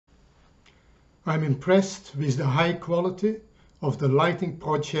I'm impressed with the high quality of the lighting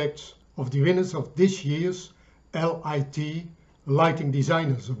projects of the winners of this year's LIT Lighting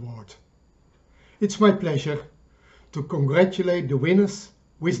Designers Award. It's my pleasure to congratulate the winners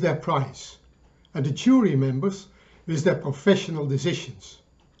with their prize and the jury members with their professional decisions.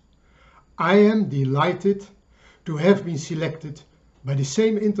 I am delighted to have been selected by the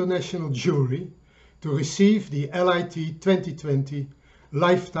same international jury to receive the LIT 2020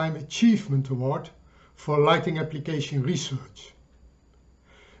 Lifetime Achievement Award for Lighting Application Research.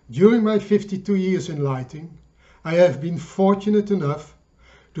 During my 52 years in lighting, I have been fortunate enough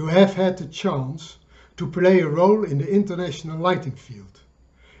to have had the chance to play a role in the international lighting field,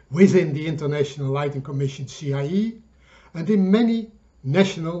 within the International Lighting Commission CIE, and in many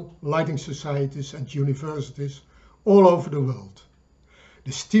national lighting societies and universities all over the world.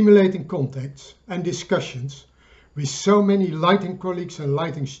 The stimulating contacts and discussions with so many lighting colleagues and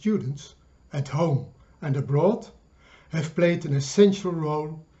lighting students at home and abroad have played an essential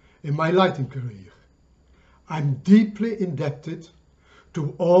role in my lighting career. I'm deeply indebted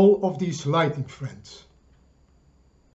to all of these lighting friends